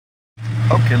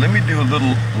Okay, let me do a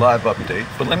little live update,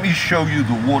 but let me show you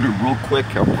the water real quick,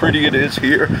 how pretty it is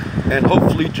here, and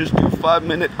hopefully just do a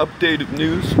 5-minute update of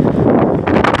news.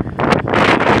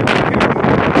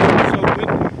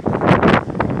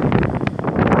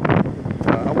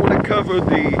 I want to cover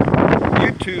the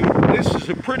YouTube. This is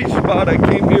a pretty spot. I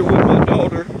came here with my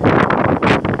daughter.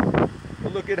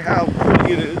 But look at how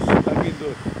pretty it is. I mean,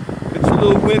 it's a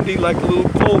little windy, like a little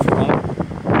cold front.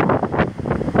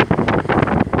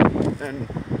 And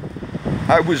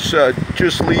I was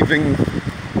just leaving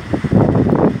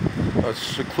a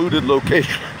secluded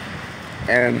location,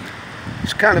 and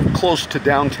it's kind of close to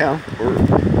downtown, or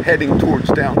heading towards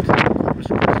downtown Corpus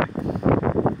Christi.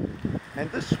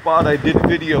 And this spot I did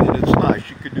video, and it's nice.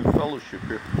 You could do fellowship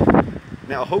here.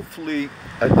 Now hopefully,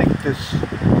 I think this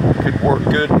could work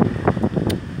good.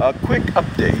 A quick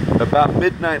update. About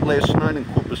midnight last night in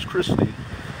Corpus Christi,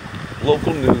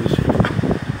 local news,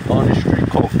 on a street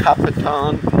called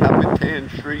Capitan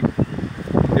Street,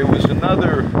 there was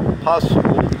another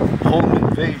possible home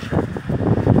invasion.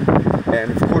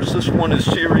 And of course this one is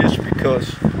serious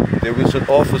because there was an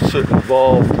officer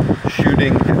involved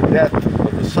shooting and death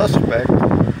of a suspect.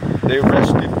 They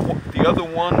arrested the other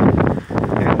one,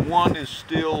 and one is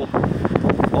still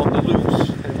on the loose.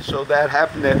 And so that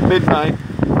happened at midnight.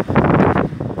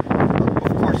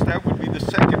 Of course that would be the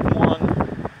second one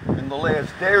in the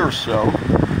last day or so.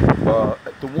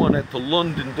 The one at the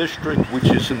London district, which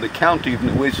is in the county of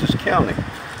Nueces County.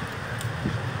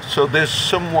 So there's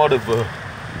somewhat of a,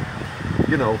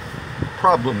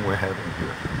 problem we're having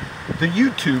here. The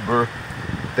YouTuber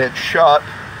that shot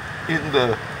in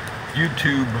the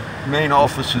YouTube main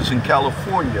offices in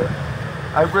California,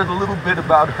 I read a little bit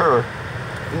about her,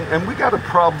 and we got a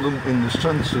problem in the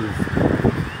sense of,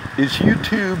 is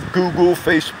YouTube, Google,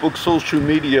 Facebook, social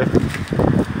media,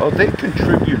 are they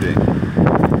contributing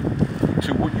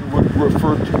to what you would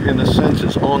refer to in a sense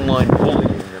as online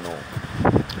bullying and all?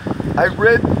 I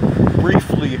read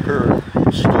briefly her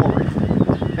story,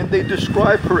 and they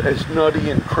describe her as nutty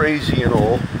and crazy and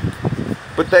all,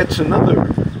 but that's another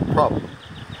problem.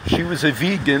 She was a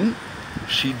vegan,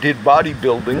 she did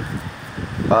bodybuilding,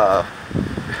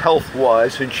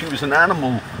 health-wise, and she was an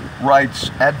animal rights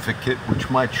advocate, which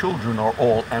my children are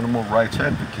all animal rights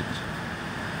advocates.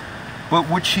 But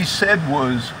what she said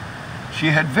was, she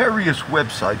had various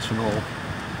websites and all,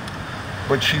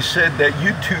 but she said that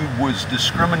YouTube was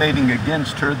discriminating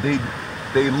against her.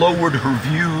 They lowered her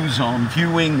views on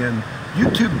viewing, and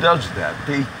YouTube does that.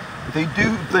 They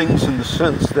do things in the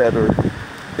sense that are,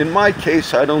 in my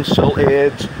case, I don't sell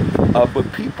ads,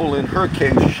 but people in her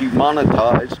case, she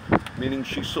monetized, meaning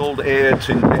she sold ads,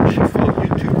 and she felt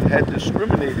YouTube had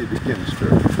discriminated against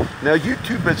her. Now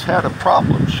YouTube has had a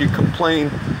problem. She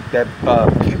complained that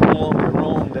people on their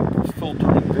own that were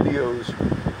filtering videos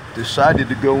decided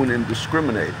to go in and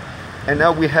discriminate. And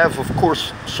now we have, of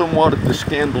course, somewhat of the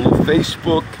scandal of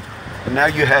Facebook, and now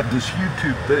you have this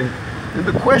YouTube thing. And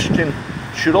the question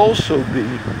should also be,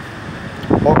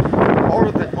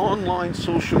 are the online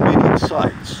social media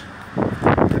sites,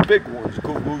 the big ones,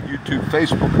 Google, YouTube,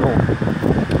 Facebook, and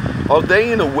all, are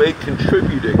they in a way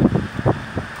contributing,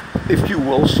 if you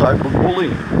will,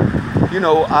 cyberbullying?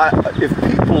 If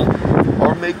people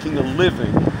are making a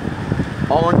living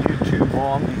on YouTube or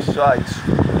on these sites,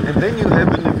 and then you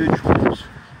have individuals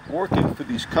working for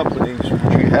these companies,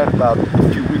 which you had about a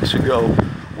few weeks ago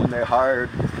when they hired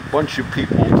a bunch of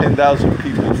people, 10,000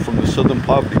 people from the Southern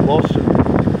Poverty Law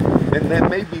Center, and then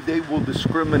maybe they will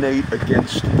discriminate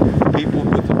against people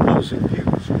with opposing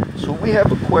views. So we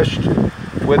have a question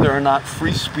whether or not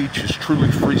free speech is truly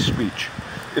free speech.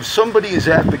 If somebody is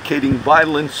advocating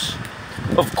violence,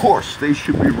 of course they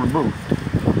should be removed.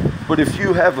 But if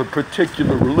you have a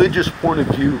particular religious point of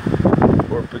view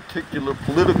or a particular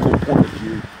political point of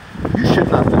view, you should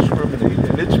not discriminate.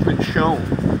 And it's been shown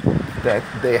that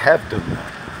they have done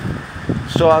that.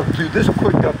 So I'll do this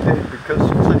quick update because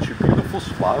it's such a beautiful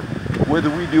spot. Whether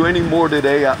we do any more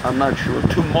today, I'm not sure.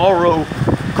 Tomorrow,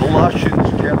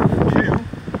 Colossians chapter 2.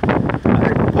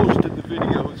 I posted the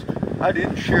videos. I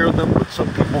didn't share them, but some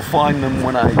people find them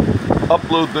when I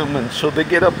upload them, and so they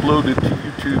get uploaded to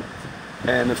YouTube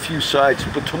and a few sites.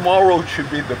 But tomorrow should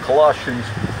be the Colossians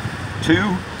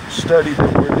 2 study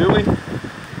that we're doing,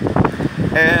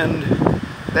 and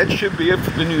that should be it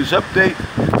for the news update.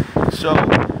 So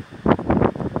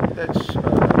that's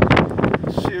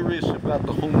serious about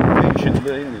the home invasion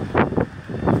thing, and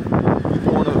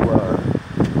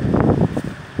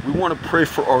we want to pray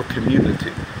for our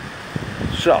community.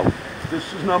 So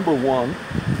this is number one,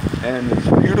 and it's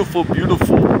a beautiful,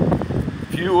 beautiful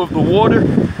view of the water.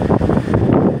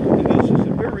 And this is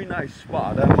a very nice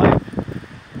spot. I might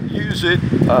use use it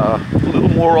a little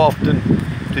more often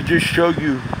to just show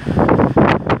you